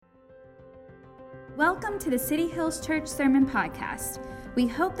Welcome to the City Hills Church Sermon Podcast. We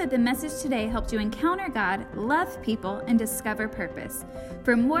hope that the message today helped you encounter God, love people, and discover purpose.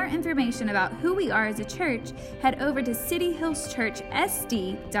 For more information about who we are as a church, head over to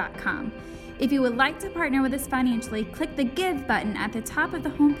cityhillschurchsd.com. If you would like to partner with us financially, click the Give button at the top of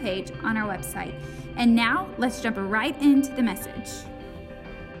the homepage on our website. And now, let's jump right into the message.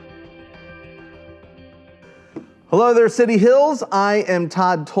 Hello there, City Hills. I am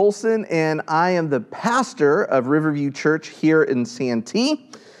Todd Tolson, and I am the pastor of Riverview Church here in Santee.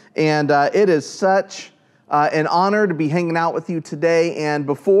 And it is such an honor to be hanging out with you today. And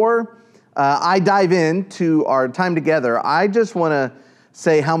before I dive into our time together, I just want to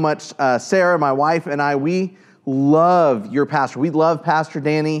say how much Sarah, my wife, and we love your pastor. We love Pastor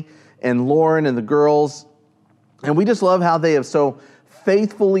Danny and Lauren and the girls. And we just love how they have so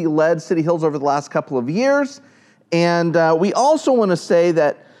faithfully led City Hills over the last couple of years. And we also want to say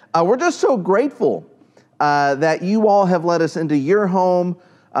that we're just so grateful that you all have let us into your home,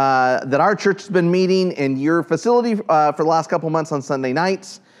 that our church has been meeting in your facility for the last couple months on Sunday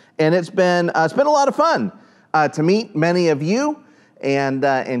nights. And it's been a lot of fun to meet many of you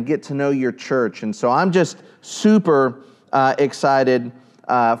and get to know your church. And so I'm just super excited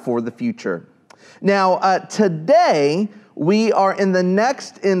for the future. Now, today we are in the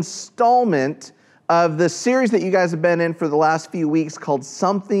next installment of the series that you guys have been in for the last few weeks called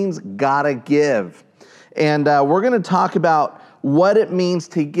Something's Gotta Give. And we're going to talk about what it means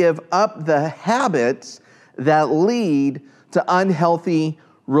to give up the habits that lead to unhealthy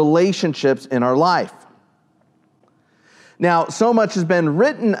relationships in our life. Now, so much has been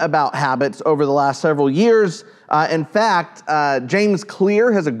written about habits over the last several years. In fact, James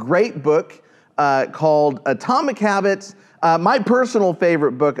Clear has a great book called Atomic Habits. My personal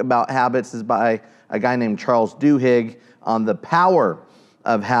favorite book about habits is by a guy named Charles Duhigg on the power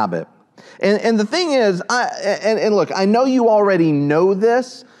of habit. And the thing is, look, I know you already know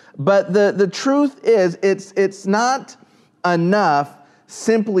this, but the truth is it's not enough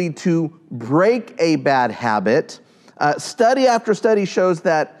simply to break a bad habit. Study after study shows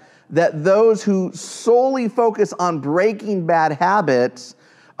that those who solely focus on breaking bad habits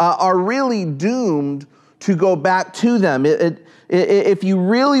are really doomed to go back to them. If you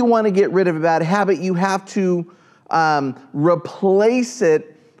really want to get rid of a bad habit, you have to replace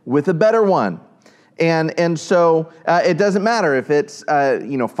it with a better one. And so it doesn't matter if it's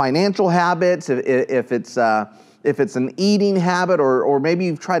financial habits, if it's an eating habit, or maybe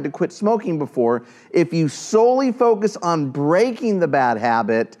you've tried to quit smoking before. If you solely focus on breaking the bad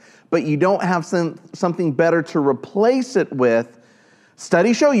habit, but you don't have something better to replace it with,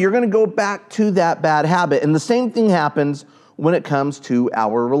 studies show you're going to go back to that bad habit. And the same thing happens when it comes to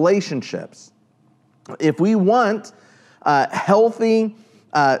our relationships. If we want healthy,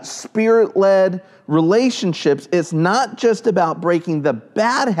 spirit-led relationships, it's not just about breaking the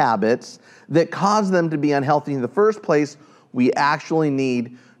bad habits that cause them to be unhealthy in the first place. We actually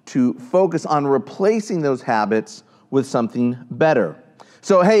need to focus on replacing those habits with something better.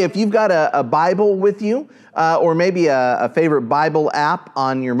 So, hey, if you've got a Bible with you, or maybe a favorite Bible app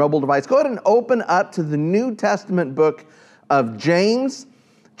on your mobile device, go ahead and open up to the New Testament book of James,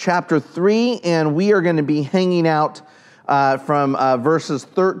 chapter 3, and we are going to be hanging out from verses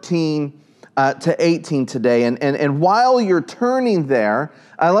 13 to 18 today. And while you're turning there,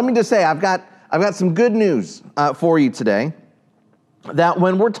 let me just say, I've got some good news for you today. That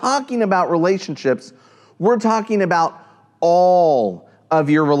when we're talking about relationships, we're talking about all of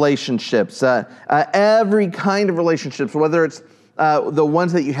your relationships, every kind of relationships, whether it's the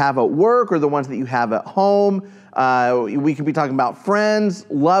ones that you have at work or the ones that you have at home. We could be talking about friends,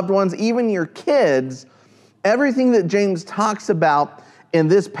 loved ones, even your kids. Everything that James talks about in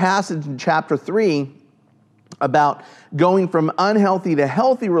this passage in chapter 3 about going from unhealthy to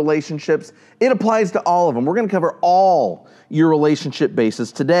healthy relationships, it applies to all of them. We're going to cover all your relationship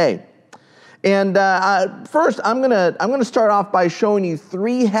bases today. And first, I'm gonna start off by showing you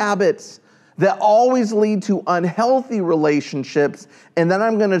 3 habits that always lead to unhealthy relationships, and then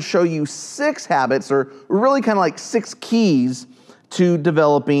I'm going to show you 6 habits, or really kind of like 6 keys to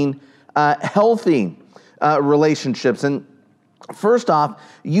developing healthy relationships. And first off,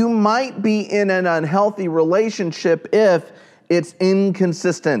 you might be in an unhealthy relationship if it's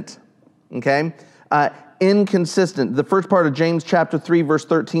inconsistent. Okay, inconsistent. The first part of James chapter 3, verse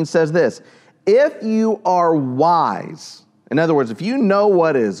 13 says this: "If you are wise," in other words, if you know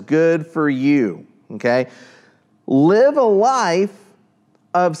what is good for you, okay, "live a life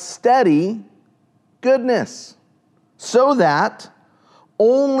of steady goodness, so that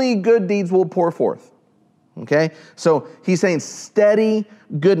only good deeds will pour forth." Okay, so he's saying steady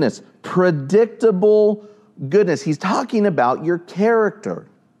goodness, predictable goodness. He's talking about your character.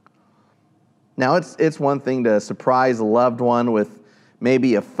 Now, it's one thing to surprise a loved one with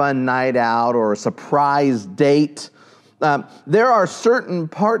maybe a fun night out or a surprise date. There are certain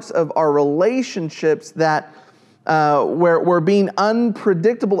parts of our relationships that where being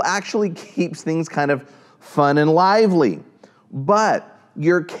unpredictable actually keeps things kind of fun and lively. But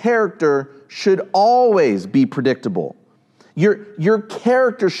your character should always be predictable. Your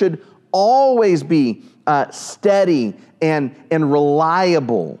character should always be steady and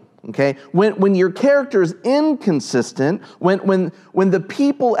reliable. Okay, when your character is inconsistent, when the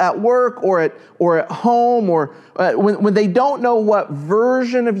people at work or at home or when they don't know what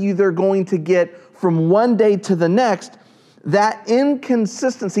version of you they're going to get from one day to the next, that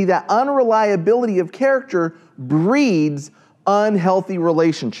inconsistency, that unreliability of character breeds unhealthy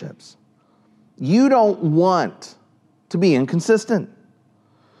relationships. You don't want to be inconsistent.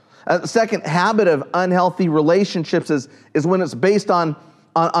 The second habit of unhealthy relationships is when it's based on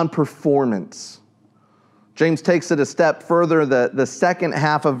performance. James takes it a step further, the second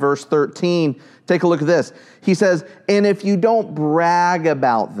half of verse 13. Take a look at this. He says, and if you don't brag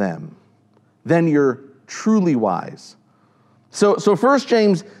about them, then you're truly wise. So first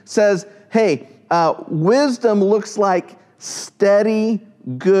James says, hey, wisdom looks like steady,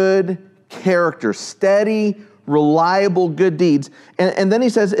 good character, steady, reliable, good deeds. And then he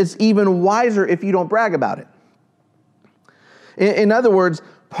says it's even wiser if you don't brag about it. In other words,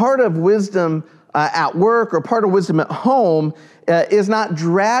 part of wisdom at work or part of wisdom at home is not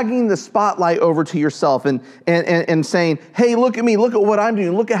dragging the spotlight over to yourself and saying, hey, look at me, look at what I'm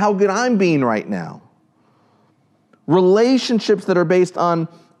doing, look at how good I'm being right now. Relationships that are based on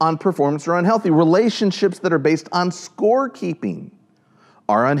performance are unhealthy. Relationships that are based on scorekeeping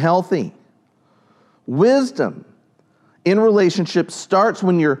are unhealthy. Wisdom in relationships starts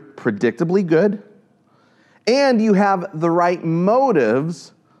when you're predictably good and you have the right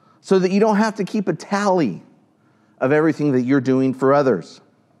motives so that you don't have to keep a tally of everything that you're doing for others.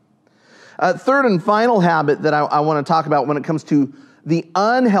 Third and final habit that I want to talk about when it comes to the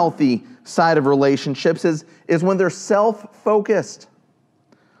unhealthy side of relationships is when they're self-focused.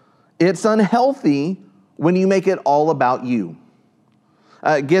 It's unhealthy when you make it all about you.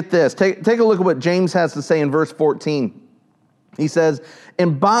 Get this. Take a look at what James has to say in verse 14. He says,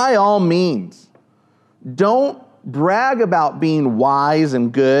 and by all means, don't brag about being wise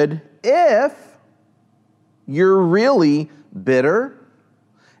and good if you're really bitter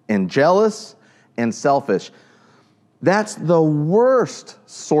and jealous and selfish. That's the worst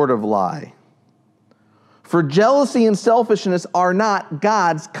sort of lie. For jealousy and selfishness are not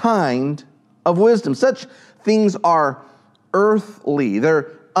God's kind of wisdom. Such things are earthly.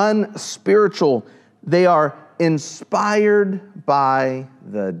 They're unspiritual. They are inspired by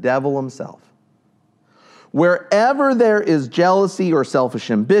the devil himself. Wherever there is jealousy or selfish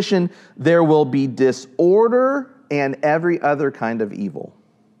ambition, there will be disorder and every other kind of evil.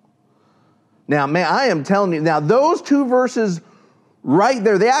 Now, man, I am telling you, now those two verses right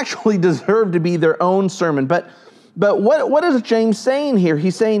there, they actually deserve to be their own sermon. But what is James saying here?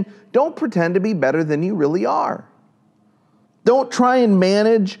 He's saying, don't pretend to be better than you really are. Don't try and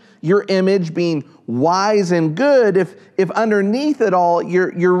manage your image being wise and good if underneath it all,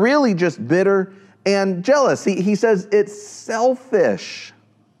 you're really just bitter and jealous. He says it's selfish.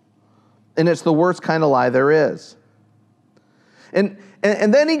 And it's the worst kind of lie there is. And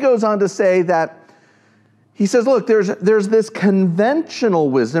then he goes on to say that, he says, look, there's this conventional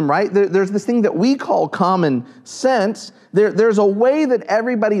wisdom, right? There's this thing that we call common sense. There's a way that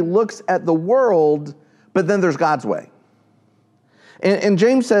everybody looks at the world, but then there's God's way. And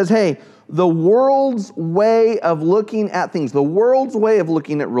James says, hey, the world's way of looking at things, the world's way of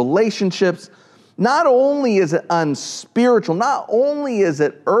looking at relationships, not only is it unspiritual, not only is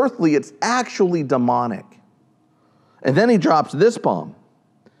it earthly, it's actually demonic. And then he drops this bomb.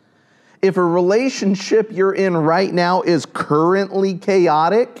 If a relationship you're in right now is currently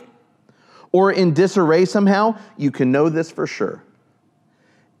chaotic or in disarray somehow, you can know this for sure.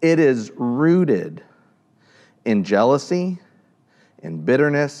 It is rooted in jealousy, in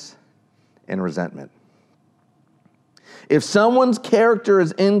bitterness, and resentment. If someone's character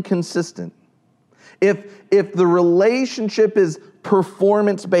is inconsistent, if the relationship is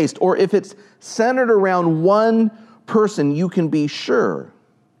performance-based, or if it's centered around one person, you can be sure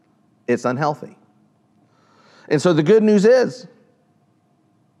it's unhealthy. And so the good news is,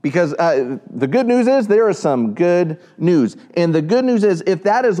 because there is some good news. And the good news is, if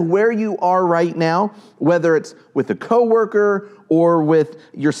that is where you are right now, whether it's with a coworker or with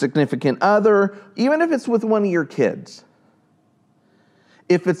your significant other, even if it's with one of your kids,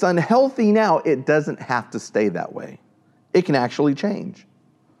 if it's unhealthy now, it doesn't have to stay that way. It can actually change.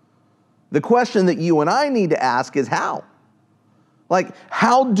 The question that you and I need to ask is how? Like,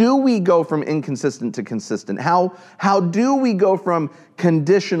 how do we go from inconsistent to consistent? How do we go from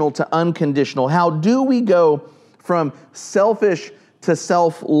conditional to unconditional? How do we go from selfish to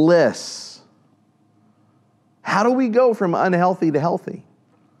selfless? How do we go from unhealthy to healthy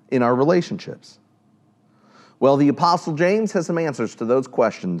in our relationships? Well, the Apostle James has some answers to those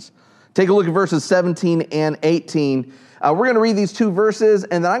questions. Take a look at verses 17 and 18. We're going to read these two verses,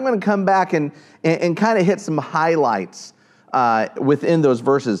 and then I'm going to come back and kind of hit some highlights within those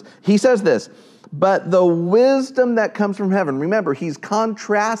verses. He says this, but the wisdom that comes from heaven. Remember, he's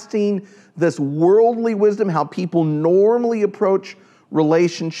contrasting this worldly wisdom, how people normally approach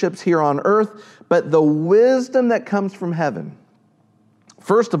relationships here on earth, but the wisdom that comes from heaven,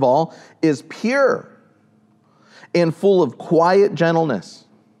 first of all, is pure and full of quiet gentleness.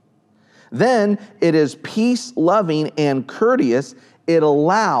 Then it is peace-loving and courteous. It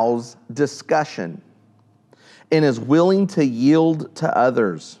allows discussion and is willing to yield to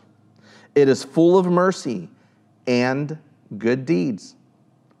others. It is full of mercy and good deeds.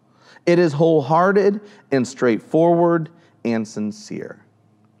 It is wholehearted and straightforward and sincere.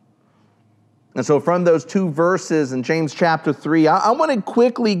 And so from those two verses in James chapter 3, I want to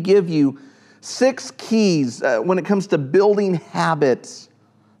quickly give you 6 keys when it comes to building habits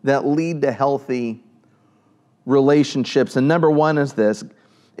that lead to healthy relationships. And number 1 is this.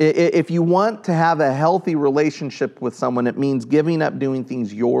 If you want to have a healthy relationship with someone, it means giving up doing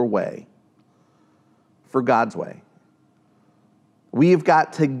things your way for God's way. We've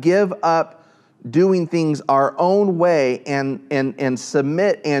got to give up doing things our own way and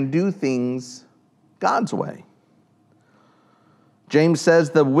submit and do things God's way. James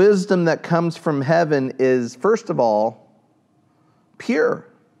says the wisdom that comes from heaven is, first of all, pure.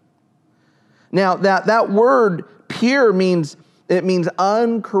 Now, that word pure means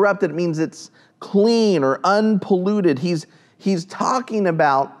uncorrupted. It means it's clean or unpolluted. He's talking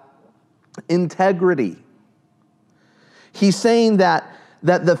about integrity. He's saying that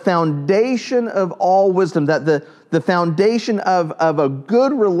the foundation of all wisdom, that the foundation of a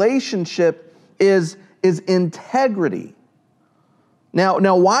good relationship is integrity.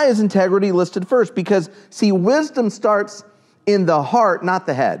 Now, why is integrity listed first? Because, see, wisdom starts in the heart, not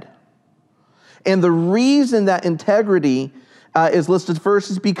the head. And the reason that integrity is listed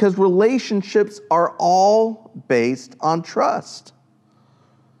first is because relationships are all based on trust.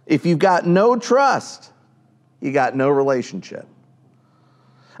 If you've got no trust, you got no relationship.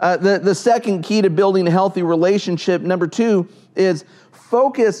 The second key to building a healthy relationship, number 2, is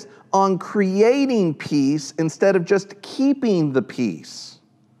focus on creating peace instead of just keeping the peace.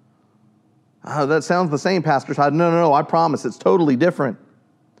 Oh, that sounds the same, Pastor Todd. No, I promise it's totally different.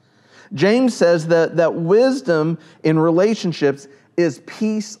 James says that wisdom in relationships is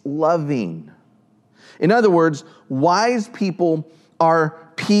peace-loving. In other words, wise people are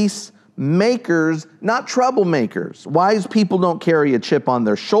peacemakers, not troublemakers. Wise people don't carry a chip on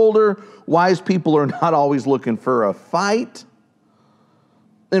their shoulder. Wise people are not always looking for a fight.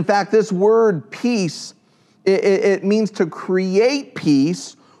 In fact, this word peace, it means to create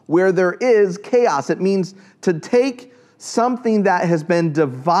peace where there is chaos. It means to take something that has been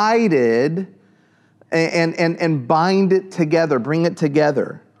divided and bind it together, bring it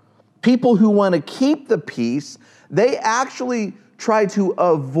together. People who want to keep the peace, they actually try to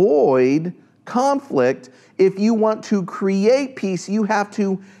avoid conflict. If you want to create peace, you have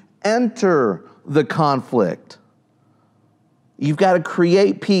to enter the conflict. You've got to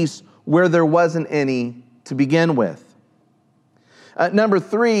create peace where there wasn't any to begin with. Number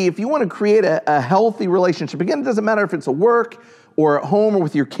 3, if you want to create a healthy relationship, again, it doesn't matter if it's at work or at home or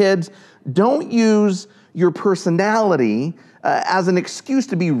with your kids, don't use your personality as an excuse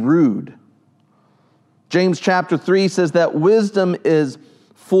to be rude. James chapter 3 says that wisdom is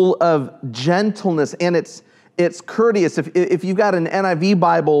full of gentleness and it's courteous. If you've got an NIV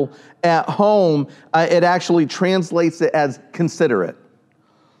Bible at home, it actually translates it as considerate.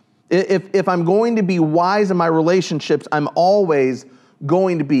 If I'm going to be wise in my relationships, I'm always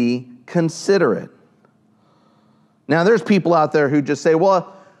going to be considerate. Now, there's people out there who just say,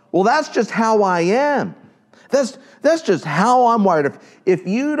 well, that's just how I am. That's just how I'm wired. If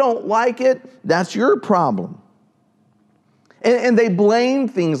you don't like it, that's your problem. And they blame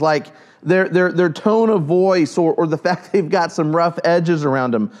things like their tone of voice or the fact they've got some rough edges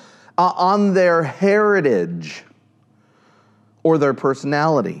around them on their heritage or their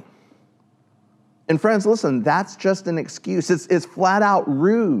personality. And friends, listen, that's just an excuse. It's flat out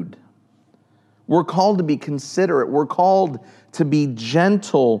rude. We're called to be considerate. We're called to be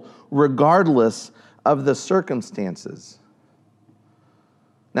gentle regardless of the circumstances.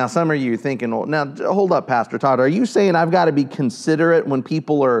 Now, some of you are thinking, well, now, hold up, Pastor Todd. Are you saying I've got to be considerate when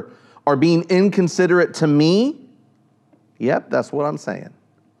people are being inconsiderate to me? Yep, that's what I'm saying.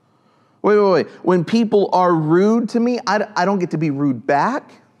 Wait. When people are rude to me, I don't get to be rude back.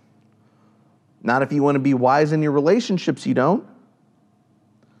 Not if you want to be wise in your relationships, you don't.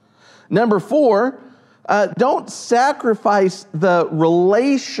 Number 4, don't sacrifice the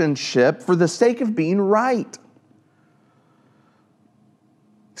relationship for the sake of being right.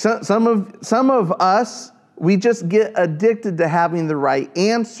 Some of us, we just get addicted to having the right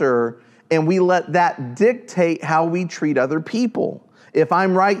answer, and we let that dictate how we treat other people. If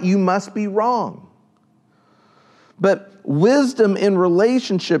I'm right, you must be wrong. But wisdom in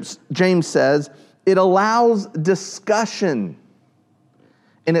relationships, James says, it allows discussion,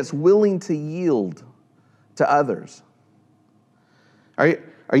 and it's willing to yield to others. Are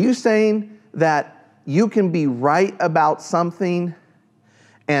you saying that you can be right about something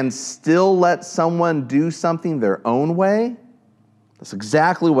and still let someone do something their own way? That's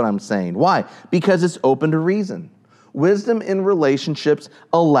exactly what I'm saying. Why? Because it's open to reason. Wisdom in relationships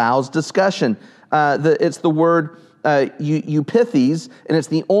allows discussion. It's the word eupithes, and it's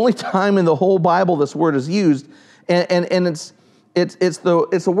the only time in the whole Bible this word is used. And it's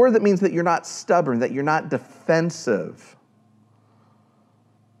a word that means that you're not stubborn, that you're not defensive.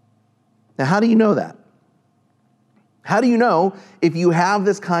 Now, how do you know that? How do you know if you have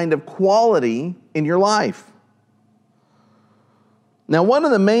this kind of quality in your life? Now, one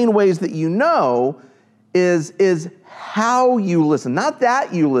of the main ways that you know is how you listen. Not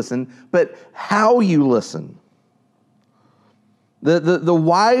that you listen, but how you listen. The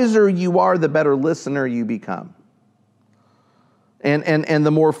wiser you are, the better listener you become. And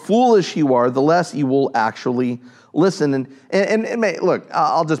the more foolish you are, the less you will actually listen. And look,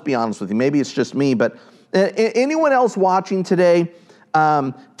 I'll just be honest with you. Maybe it's just me, but anyone else watching today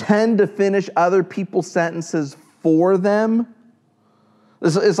tend to finish other people's sentences for them?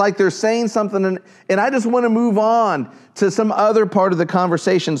 It's like they're saying something, and I just want to move on to some other part of the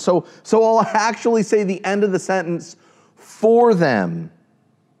conversation. So I'll actually say the end of the sentence for them.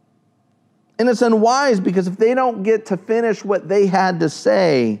 And it's unwise, because if they don't get to finish what they had to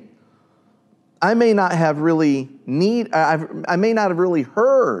say, I may not have really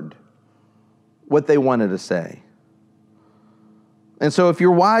heard what they wanted to say. And so if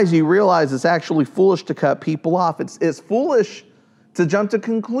you're wise, you realize it's actually foolish to cut people off. It's foolish to jump to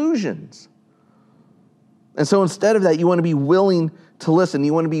conclusions. And so instead of that, you want to be willing to listen.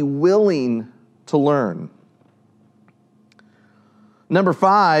 You want to be willing to learn. Number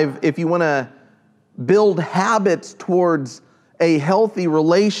 5, if you want to build habits towards a healthy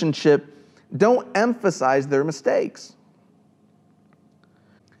relationship, don't emphasize their mistakes.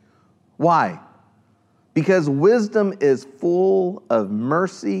 Why? Because wisdom is full of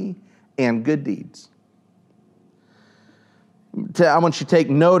mercy and good deeds. I want you to take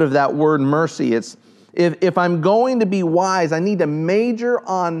note of that word mercy. It's if I'm going to be wise, I need to major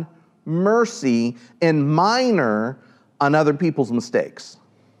on mercy and minor on other people's mistakes.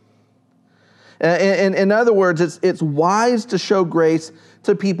 In other words, it's wise to show grace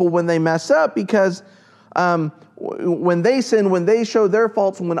to people when they mess up, because when they sin, when they show their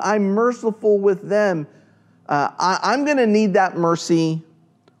faults, when I'm merciful with them, I'm going to need that mercy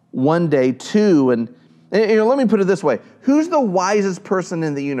one day too. And let me put it this way. Who's the wisest person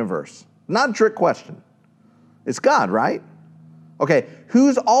in the universe? Not a trick question. It's God, right? Okay,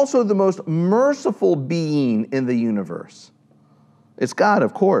 who's also the most merciful being in the universe? It's God,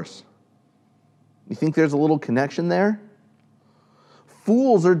 of course. You think there's a little connection there?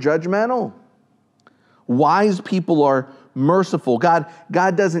 Fools are judgmental. Wise people are merciful. God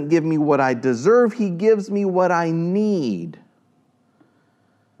doesn't give me what I deserve. He gives me what I need.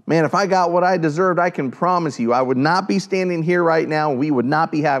 Man, if I got what I deserved, I can promise you I would not be standing here right now, and we would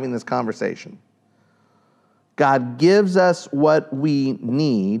not be having this conversation. God gives us what we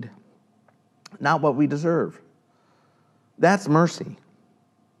need, not what we deserve. That's mercy.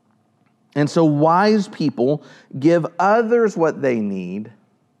 And so wise people give others what they need,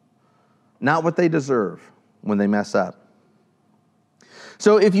 not what they deserve when they mess up.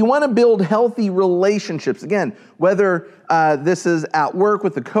 So if you want to build healthy relationships, again, whether this is at work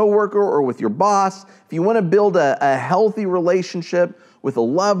with a coworker or with your boss, if you want to build a healthy relationship with a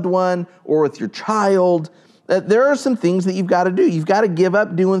loved one or with your child, there are some things that you've got to do. You've got to give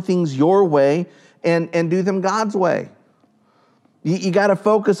up doing things your way and do them God's way. You got to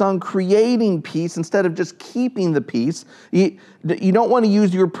focus on creating peace instead of just keeping the peace. You don't want to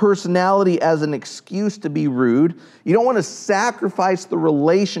use your personality as an excuse to be rude. You don't want to sacrifice the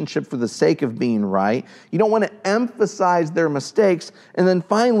relationship for the sake of being right. You don't want to emphasize their mistakes. And then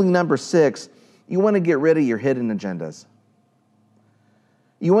finally, number 6, you want to get rid of your hidden agendas.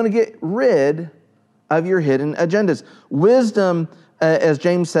 You want to get rid of your hidden agendas. Wisdom, as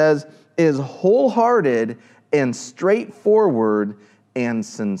James says, is wholehearted and straightforward and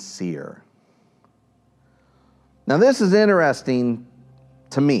sincere. Now, this is interesting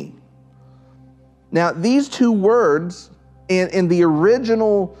to me. Now, these two words in the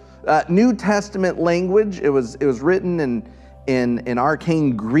original New Testament language, it was written in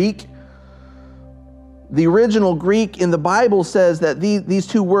archaic Greek. The original Greek in the Bible says that these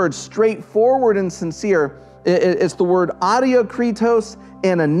two words, straightforward and sincere, it's the word adiokritos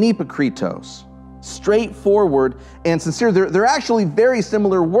and anipokritos. Straightforward and sincere. They're actually very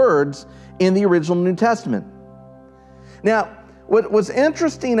similar words in the original New Testament. Now, what's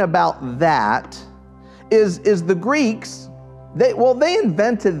interesting about that is the Greeks, they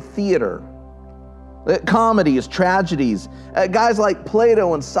invented theater. Comedies, tragedies. Guys like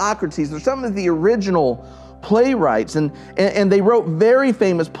Plato and Socrates, they're some of the original playwrights, and they wrote very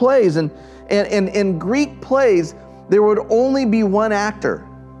famous plays. And in Greek plays, there would only be one actor.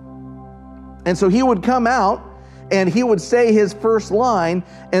 And so he would come out and he would say his first line,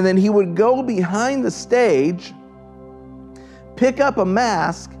 and then he would go behind the stage, pick up a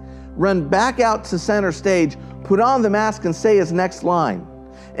mask, run back out to center stage, put on the mask and say his next line.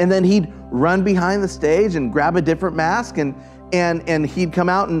 And then he'd run behind the stage and grab a different mask, and he'd come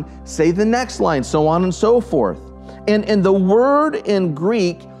out and say the next line, so on and so forth. And the word in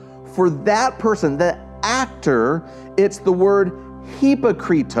Greek for that person, the actor, it's the word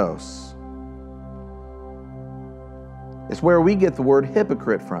hypokritos. It's where we get the word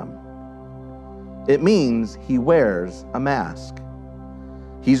hypocrite from. It means he wears a mask.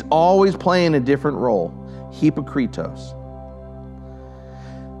 He's always playing a different role, hypokritos.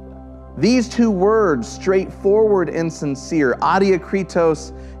 These two words, straightforward and sincere,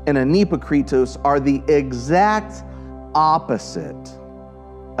 adiokritos and anipokritos, are the exact opposite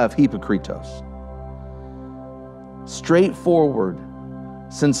of hypokritos. Straightforward,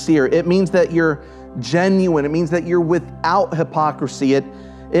 sincere. It means that you're genuine. It means that you're without hypocrisy. It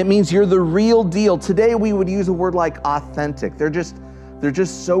means you're the real deal. Today we would use a word like authentic. They're just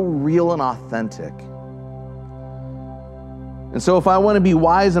so real and authentic. And so if I want to be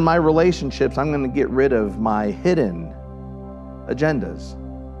wise in my relationships, I'm going to get rid of my hidden agendas.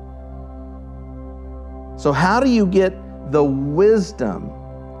 So how do you get the wisdom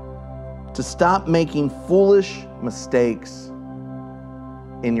to stop making foolish mistakes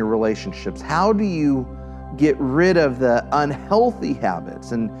in your relationships? How do you get rid of the unhealthy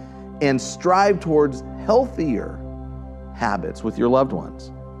habits and strive towards healthier habits with your loved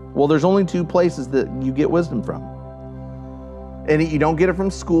ones? Well, there's only 2 places that you get wisdom from. And you don't get it from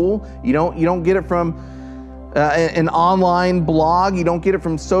school. You don't get it from an online blog. You don't get it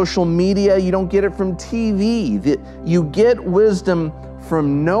from social media. You don't get it from TV. You get wisdom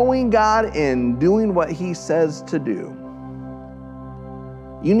from knowing God and doing what He says to do.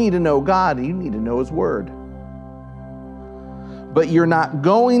 You need to know God. You need to know His Word. But you're not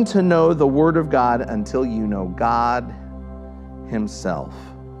going to know the Word of God until you know God Himself.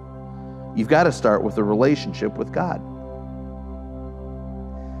 You've got to start with a relationship with God.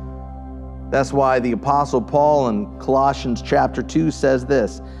 That's why the Apostle Paul in Colossians chapter 2 says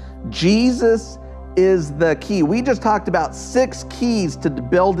this: Jesus is the key. We just talked about 6 keys to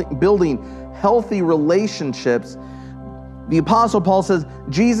building healthy relationships. The Apostle Paul says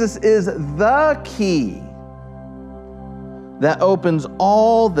Jesus is the key that opens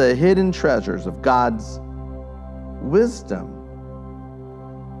all the hidden treasures of God's wisdom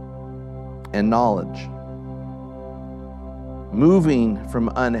and knowledge. Moving from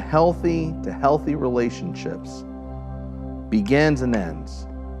unhealthy to healthy relationships begins and ends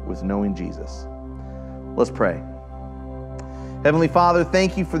with knowing Jesus. Let's pray. Heavenly Father,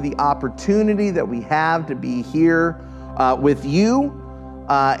 thank you for the opportunity that we have to be here with you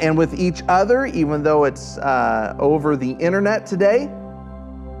and with each other, even though it's over the internet today.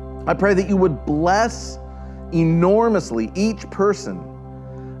 I pray that you would bless enormously each person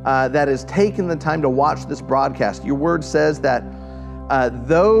that has taken the time to watch this broadcast. Your word says that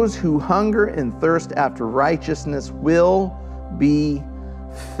those who hunger and thirst after righteousness will be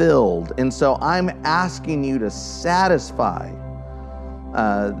filled. And so I'm asking you to satisfy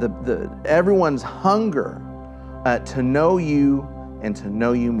everyone's hunger to know you and to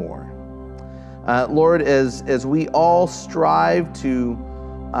know you more. Lord, as we all strive to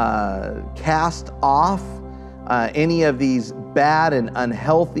cast off any of these bad and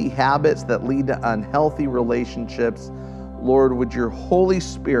unhealthy habits that lead to unhealthy relationships, Lord, would your Holy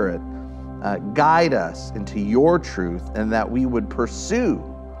Spirit guide us into your truth, and that we would pursue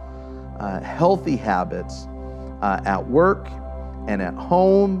healthy habits at work and at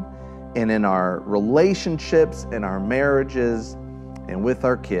home and in our relationships, in our marriages, and with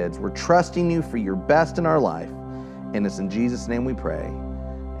our kids. We're trusting you for your best in our life, and it's in Jesus' name we pray.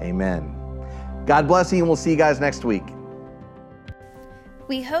 Amen. God bless you, and we'll see you guys next week.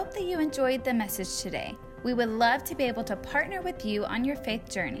 We hope that you enjoyed the message today. We would love to be able to partner with you on your faith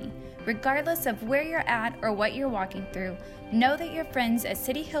journey. Regardless of where you're at or what you're walking through, know that your friends at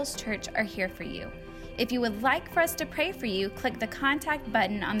City Hills Church are here for you. If you would like for us to pray for you, click the contact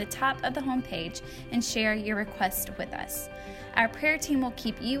button on the top of the homepage and share your request with us. Our prayer team will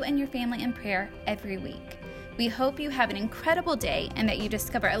keep you and your family in prayer every week. We hope you have an incredible day and that you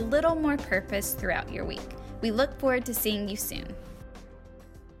discover a little more purpose throughout your week. We look forward to seeing you soon.